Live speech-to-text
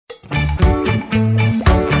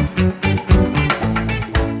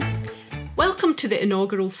the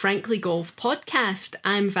inaugural Frankly Golf podcast.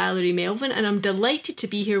 I'm Valerie Melvin and I'm delighted to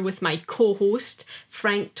be here with my co-host,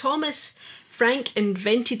 Frank Thomas. Frank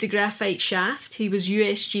invented the graphite shaft. He was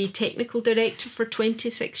USG Technical Director for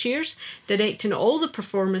 26 years, directing all the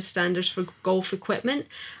performance standards for golf equipment,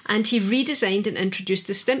 and he redesigned and introduced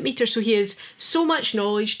the Stimpmeter. So he has so much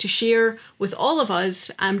knowledge to share with all of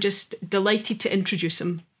us. I'm just delighted to introduce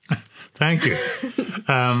him. Thank you.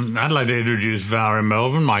 I'd like to introduce Valerie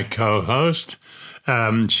Melvin, my co-host.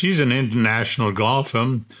 She's an international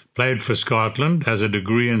golfer, played for Scotland, has a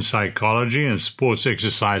degree in psychology and sports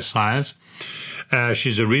exercise science.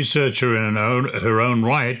 She's a researcher in her own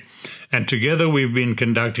right, and together we've been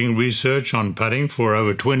conducting research on putting for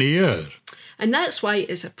over 20 years. And that's why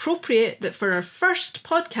it's appropriate that for our first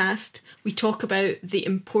podcast, we talk about the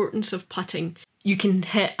importance of putting. You can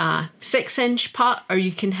hit a 6-inch putt or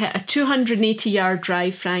you can hit a 280-yard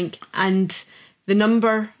drive, Frank, and the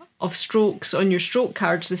number of strokes on your stroke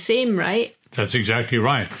card's the same, right? That's exactly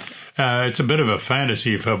right. It's a bit of a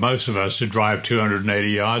fantasy for most of us to drive 280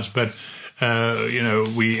 yards, but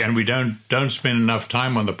we don't spend enough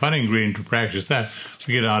time on the putting green to practice that.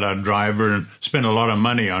 We get out our driver and spend a lot of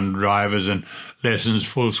money on drivers and lessons,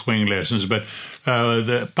 full swing lessons. But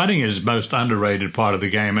the putting is the most underrated part of the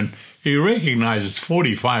game, and you recognize it's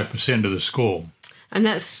 45% of the score. And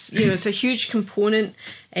that's, it's a huge component.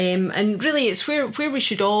 And really, it's where we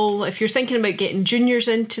should all, if you're thinking about getting juniors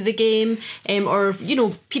into the game, or,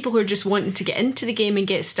 people who are just wanting to get into the game and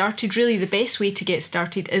get started, really the best way to get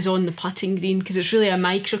started is on the putting green, because it's really a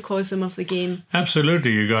microcosm of the game.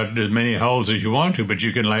 Absolutely. You got as many holes as you want to, but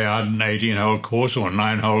you can lay out an 18-hole course or a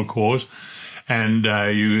 9-hole course, and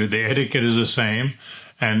the etiquette is the same,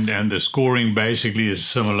 and the scoring basically is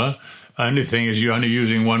similar. Only thing is you're only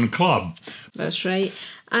using one club. That's right.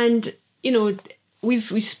 And,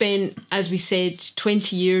 we've spent, as we said,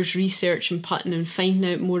 20 years researching putting and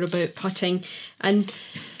finding out more about putting. And,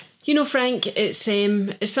 Frank, it's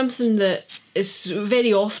something that is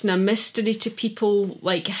very often a mystery to people,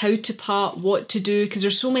 like how to putt, what to do, because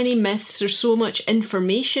there's so many myths, there's so much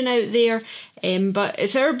information out there. But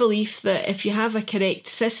it's our belief that if you have a correct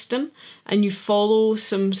system and you follow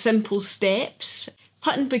some simple steps,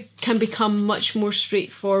 putting can become much more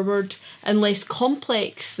straightforward and less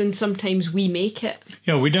complex than sometimes we make it.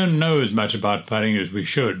 We don't know as much about putting as we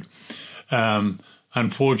should,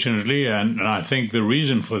 unfortunately, and I think the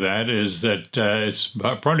reason for that is that it's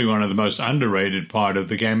probably one of the most underrated part of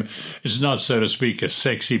the game. It's not, so to speak, a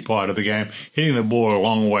sexy part of the game. Hitting the ball a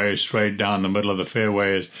long way straight down the middle of the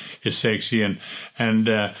fairway is sexy, and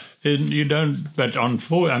you don't. But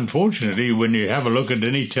unfortunately, when you have a look at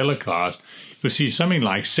any telecast, you'll see something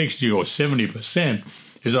like 60 or 70%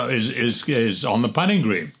 is on the putting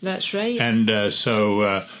green. That's right. And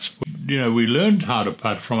so we learned how to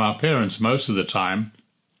putt from our parents most of the time.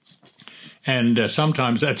 And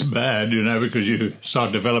sometimes that's bad, because you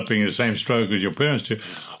start developing the same stroke as your parents do.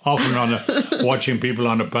 Often watching people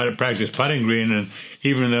on the practice putting green, and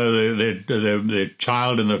even though the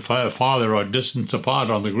child and the father are distance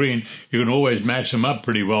apart on the green, you can always match them up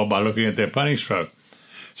pretty well by looking at their putting stroke.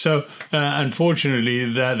 So,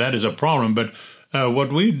 unfortunately, that is a problem. But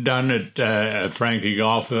what we've done at Frankly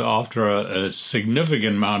Golf, after a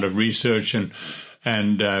significant amount of research and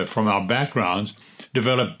from our backgrounds,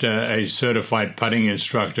 developed a certified putting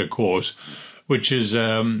instructor course, which is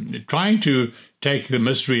trying to take the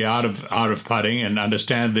mystery out of putting and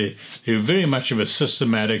understand the very much of a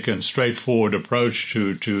systematic and straightforward approach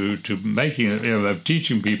to making of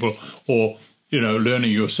teaching people or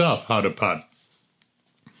learning yourself how to putt.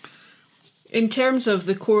 In terms of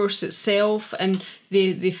the course itself and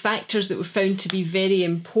the factors that we found to be very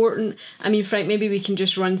important, Frank, maybe we can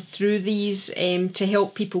just run through these to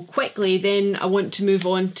help people quickly. Then I want to move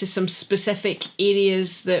on to some specific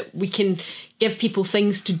areas that we can give people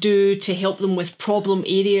things to do to help them with problem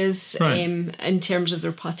areas, right, in terms of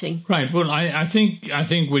their putting. Right. Well, I think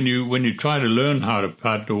when you try to learn how to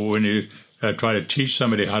putt, or when you try to teach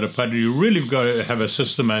somebody how to putt, you really got to have a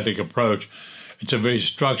systematic approach. It's a very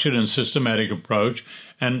structured and systematic approach,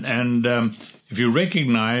 and if you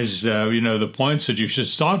recognize the points that you should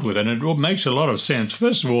start with, and it makes a lot of sense.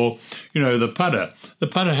 First of all, the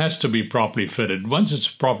putter has to be properly fitted. Once it's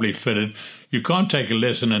properly fitted, you can't take a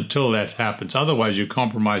lesson until that happens. Otherwise, you're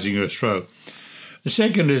compromising your stroke. The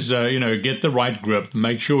second is get the right grip.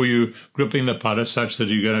 Make sure you're gripping the putter such that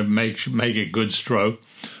you're going to make a good stroke.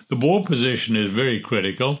 The ball position is very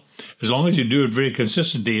critical, as long as you do it very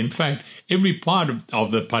consistently. In fact, every part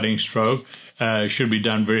of the putting stroke should be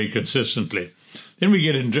done very consistently. Then we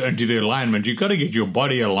get into the alignment. You've got to get your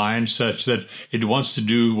body aligned such that it wants to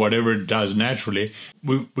do whatever it does naturally.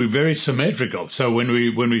 We're very symmetrical. So when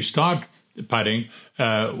we start putting,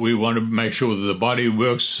 we want to make sure that the body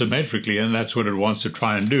works symmetrically, and that's what it wants to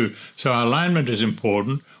try and do. So alignment is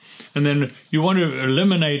important. And then you want to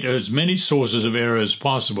eliminate as many sources of error as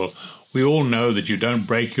possible. We all know that you don't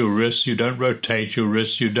break your wrists, you don't rotate your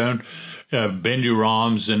wrists, you don't bend your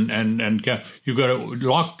arms, and you've got to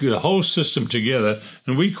lock the whole system together,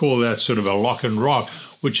 and we call that sort of a lock and rock,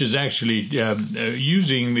 which is actually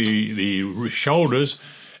using the shoulders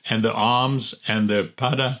and the arms and the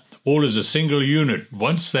putter all as a single unit.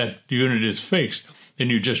 Once that unit is fixed, then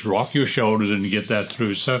you just rock your shoulders and get that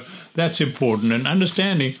through. So that's important, and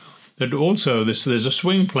understanding that also there's a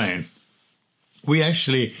swing plane. We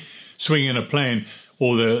actually swing in a plane,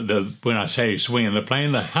 or when I say swing in the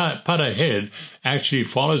plane, the putter head actually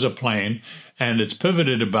follows a plane, and it's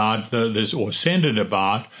pivoted about or centered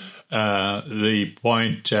about the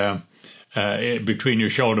point between your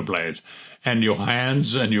shoulder blades, and your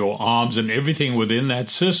hands and your arms and everything within that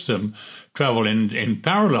system travel in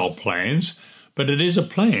parallel planes, but it is a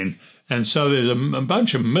plane. And so there's a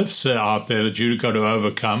bunch of myths out there that you've got to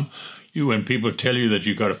overcome. When people tell you that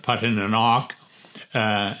you've got to putt in an arc,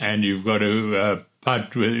 and you've got to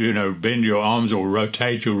putt with, bend your arms or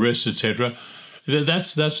rotate your wrists, etc.,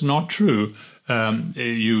 that's not true.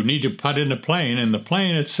 You need to putt in a plane, and the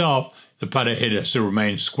plane itself, the putter head has to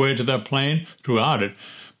remain square to that plane throughout it.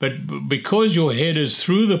 But because your head is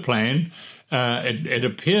through the plane, it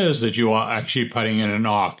appears that you are actually putting in an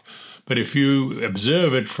arc. But if you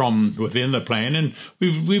observe it from within the plane, and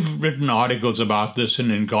we've written articles about this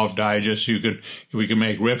in Golf Digest, we can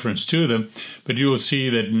make reference to them, but you will see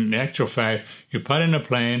that in actual fact, you putt in a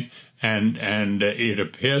plane, and it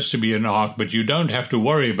appears to be an arc, but you don't have to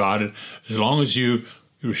worry about it as long as you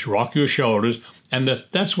rock your shoulders. And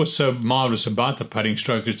that's what's so marvelous about the putting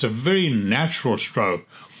stroke. It's a very natural stroke.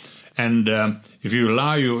 And if you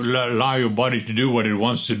allow your body to do what it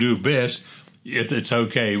wants to do best, it's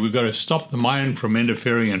okay. We've got to stop the mind from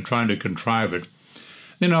interfering and trying to contrive it.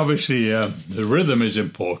 Then obviously the rhythm is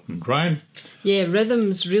important, right? Yeah,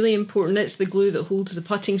 rhythm's really important. It's the glue that holds the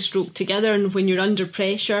putting stroke together, and when you're under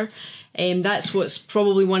pressure, that's what's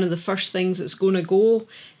probably one of the first things that's going to go.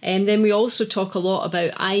 And then we also talk a lot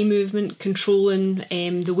about eye movement, controlling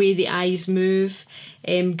the way the eyes move.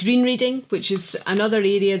 Green reading, which is another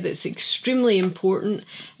area that's extremely important,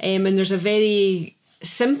 and there's a very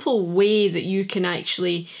simple way that you can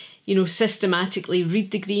actually, systematically read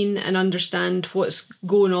the green and understand what's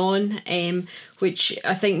going on, which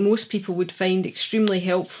I think most people would find extremely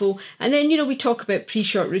helpful. And then, we talk about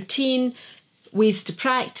pre-shot routine, ways to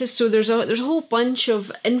practice. So there's a whole bunch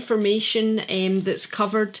of information that's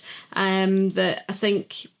covered that I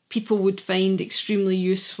think people would find extremely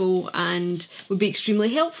useful and would be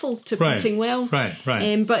extremely helpful to putting well. Right.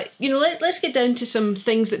 But, let's get down to some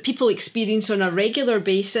things that people experience on a regular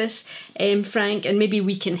basis, Frank, and maybe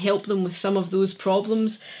we can help them with some of those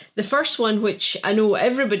problems. The first one, which I know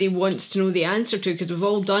everybody wants to know the answer to because we've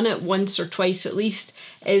all done it once or twice at least,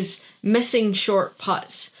 is missing short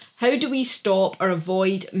putts. How do we stop or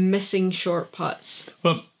avoid missing short putts?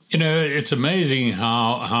 Well, it's amazing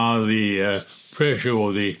how the pressure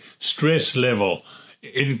or the stress level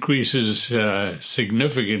increases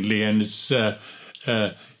significantly, and it's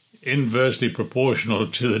inversely proportional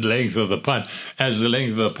to the length of the putt. As the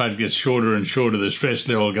length of the putt gets shorter and shorter, the stress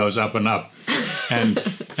level goes up and up. And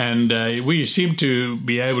we seem to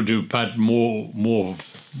be able to putt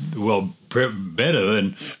better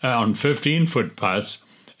than on 15-foot putts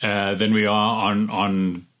than we are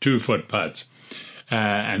on 2-foot putts.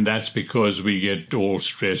 And that's because we get all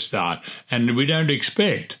stressed out. And we don't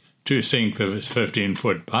expect to sink the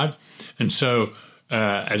 15-foot putt. And so,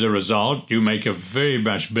 as a result, you make a very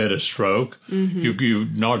much better stroke. Mm-hmm. You're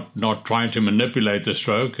not trying to manipulate the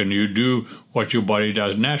stroke, and you do what your body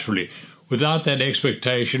does naturally. Without that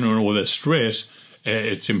expectation or the stress,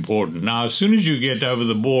 it's important. Now, as soon as you get over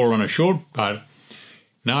the ball on a short putt,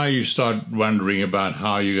 now you start wondering about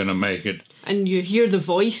how you're going to make it. And you hear the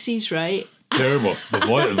voices, right? Terrible.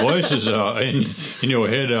 The voices are in your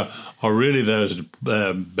head are really those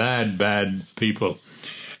bad people.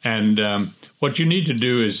 And what you need to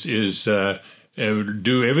do is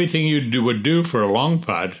do everything you would do for a long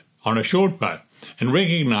putt on a short putt, and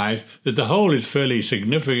recognize that the hole is fairly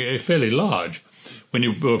significant, fairly large. When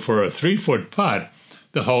you for a 3-foot putt,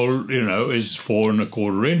 the hole is 4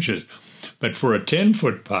 1/4 inches, but for a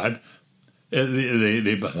 10-foot putt,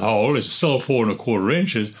 the hole is still 4 1/4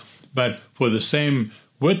 inches. But for the same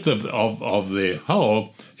width of the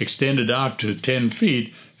hole extended out to 10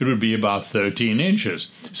 feet, it would be about 13 inches.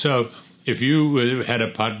 So if you had a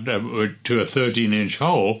putt to a 13-inch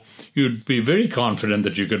hole, you'd be very confident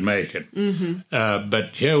that you could make it.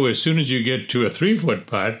 But here, as soon as you get to a 3-foot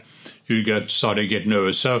putt, you start to get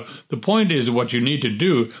nervous. So the point is, what you need to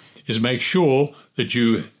do is make sure that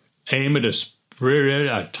you aim at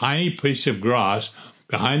a tiny piece of grass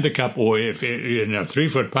behind the cup, or if in a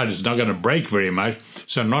 3-foot putt, it's not going to break very much,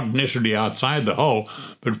 so not necessarily outside the hole,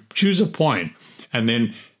 but choose a point, and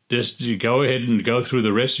then just you go ahead and go through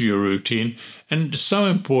the rest of your routine. And it's so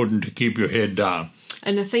important to keep your head down.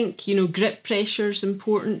 And I think, grip pressure is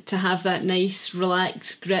important, to have that nice,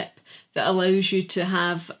 relaxed grip that allows you to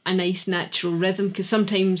have a nice natural rhythm, because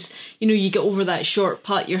sometimes, you get over that short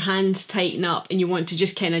putt, your hands tighten up and you want to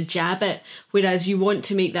just kind of jab it, whereas you want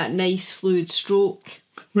to make that nice fluid stroke.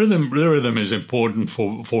 Rhythm is important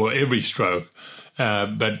for every stroke,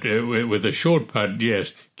 but with a short putt,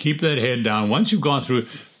 yes, keep that head down. Once you've gone through,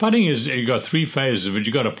 putting you've got 3 phases of it.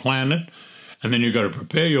 You've got to plan it, and then you've got to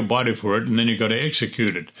prepare your body for it, and then you've got to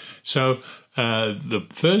execute it. So the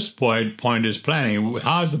first point is planning.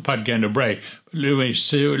 How's the putt going to break? Let's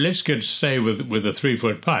say with a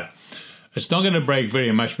 3-foot putt, it's not going to break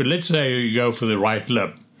very much, but let's say you go for the right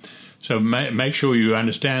lip. So make sure you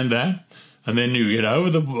understand that, and then you get over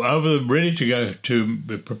the ready to go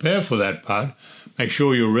to prepare for that putt. Make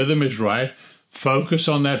sure your rhythm is right. Focus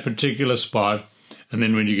on that particular spot, and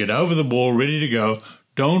then when you get over the ball, ready to go,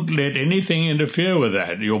 don't let anything interfere with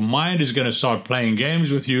that. Your mind is going to start playing games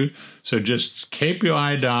with you, so just keep your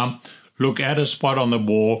eye down, look at a spot on the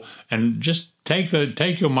ball, and just take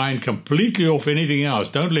your mind completely off anything else.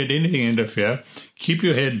 Don't let anything interfere. Keep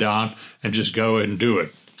your head down and just go and do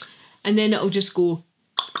it. And then it'll just go.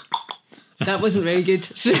 That wasn't very good.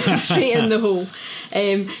 Straight in the hole.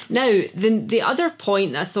 Now, the other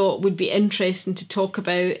point that I thought would be interesting to talk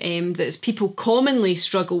about, that people commonly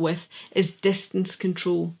struggle with, is distance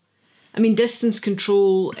control. I mean, distance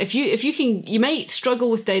control, if you can, you might struggle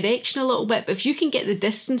with direction a little bit, but if you can get the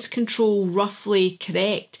distance control roughly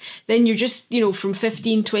correct, then you're just, from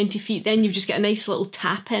 15, 20 feet, then you've just got a nice little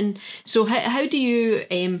tap in. So how do you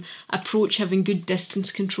approach having good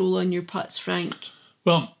distance control on your putts, Frank?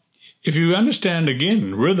 Well, if you understand,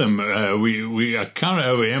 again, rhythm, we kind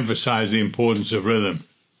of overemphasize the importance of rhythm.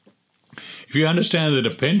 If you understand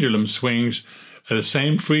that a pendulum swings at the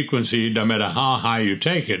same frequency no matter how high you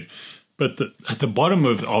take it, but at the bottom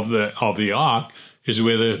of the arc is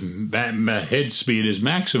where the head speed is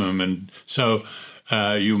maximum, and so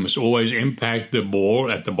you must always impact the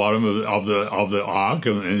ball at the bottom of the arc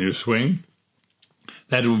in your swing.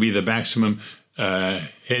 That will be the maximum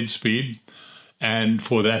head speed, and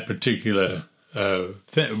for that particular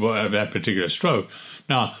stroke.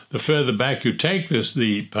 Now, the further back you take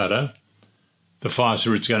the putter, the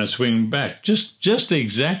faster it's going to swing back. Just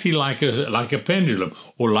exactly like a pendulum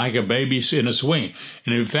or like a baby in a swing.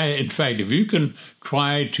 And in fact, if you can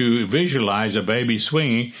try to visualize a baby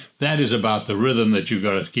swinging, that is about the rhythm that you've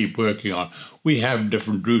got to keep working on. We have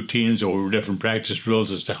different routines or different practice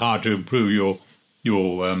drills as to how to improve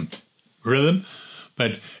your rhythm.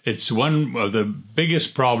 But it's one of the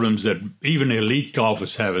biggest problems that even elite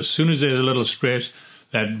golfers have. As soon as there's a little stress,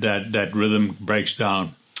 that rhythm breaks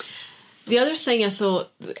down. The other thing I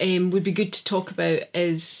thought would be good to talk about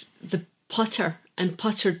is the putter and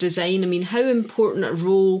putter design. I mean, how important a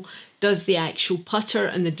role does the actual putter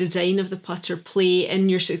and the design of the putter play in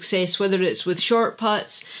your success, whether it's with short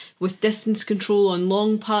putts, with distance control on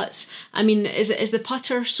long putts? I mean, is the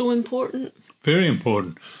putter so important? Very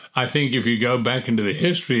important. I think if you go back into the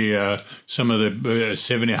history, some of the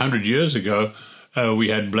 70, 100 years ago, we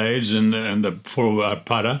had blades for a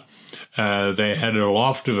putter. They had a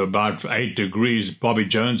loft of about 8 degrees. Bobby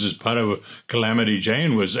Jones's putter, Calamity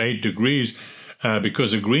Jane, was 8 degrees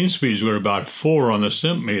because the green speeds were about 4 on the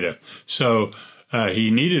stimp meter. So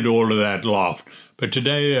he needed all of that loft. But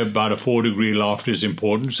today, about a 4-degree loft is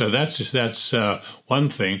important. So that's one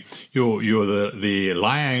thing. The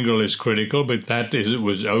lie angle is critical, but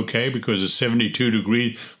was okay because it's 72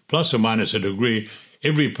 degrees plus or minus a degree.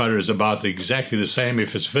 Every putter is about exactly the same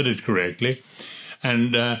if it's fitted correctly,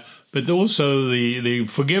 but also the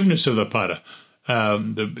forgiveness of the putter.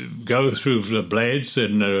 Go through the blades,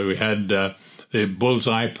 and we had the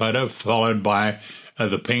bullseye putter followed by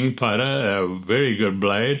the ping putter, a very good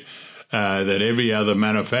blade. That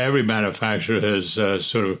every manufacturer has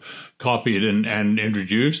sort of copied and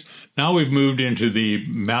introduced. Now we've moved into the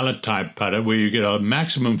mallet type putter where you get a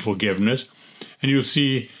maximum forgiveness, and you'll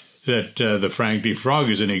see that the Frank D. Frog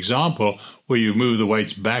is an example where you move the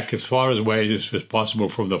weights back as far away as possible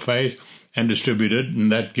from the face and distribute it,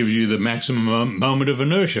 and that gives you the maximum moment of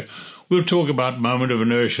inertia. we'll talk about moment of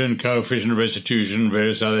inertia and coefficient of restitution,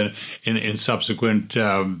 various other in subsequent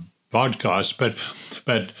podcasts.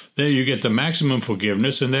 But there you get the maximum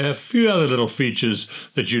forgiveness, and there are a few other little features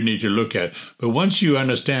that you need to look at. But once you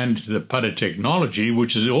understand the putter technology,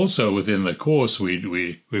 which is also within the course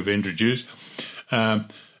we've introduced,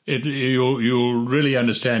 you'll really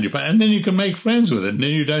understand your putter, and then you can make friends with it, and then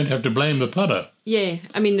you don't have to blame the putter. Yeah,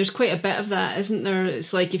 I mean, there's quite a bit of that, isn't there?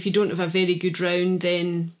 It's like if you don't have a very good round,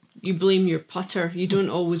 then you blame your putter. You don't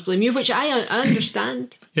always blame you, which I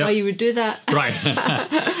understand why you would do that. Right.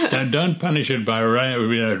 Don't punish it by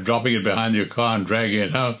dropping it behind your car and dragging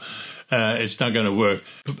it home. It's not going to work.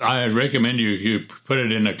 I recommend you put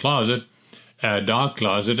it in a closet, a dark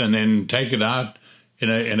closet, and then take it out in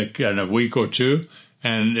a week or two.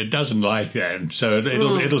 And it doesn't like that, so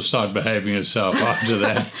it'll start behaving itself after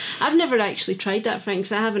that. I've never actually tried that, Frank,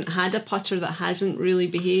 because I haven't had a putter that hasn't really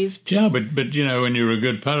behaved. Yeah, but when you're a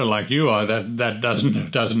good putter like you are, that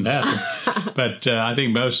doesn't happen. But I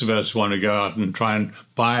think most of us want to go out and try and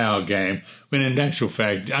buy our game, when in actual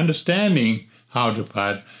fact, understanding how to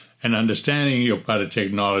putt and understanding your putter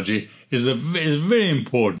technology is very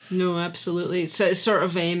important. No, absolutely. So it's sort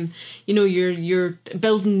of you're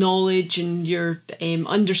building knowledge, and you're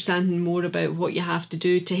understanding more about what you have to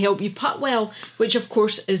do to help you putt well, which of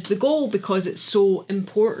course is the goal, because it's so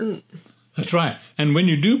important. That's right. And when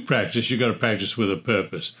you do practice, you've got to practice with a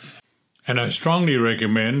purpose. And I strongly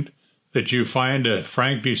recommend that you find a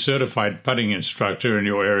Frankly certified putting instructor in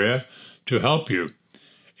your area to help you.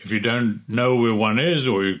 If you don't know where one is,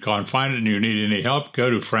 or you can't find it and you need any help, go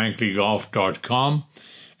to franklygolf.com,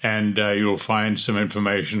 and you'll find some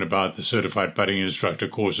information about the Certified Putting Instructor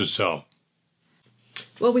course itself.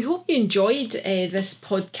 Well, we hope you enjoyed this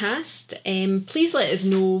podcast. Please let us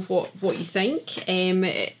know what you think.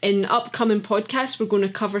 In upcoming podcasts, we're going to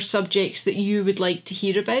cover subjects that you would like to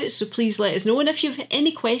hear about, so please let us know. And if you have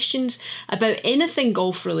any questions about anything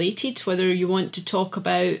golf related, whether you want to talk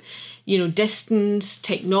about distance,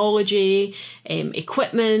 technology,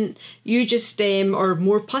 equipment, or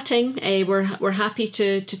more putting, we're happy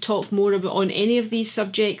to talk more on any of these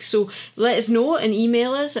subjects. So let us know and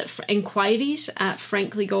email us at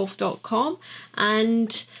inquiries@franklygolf.com.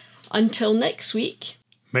 And until next week,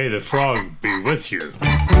 may the frog be with you.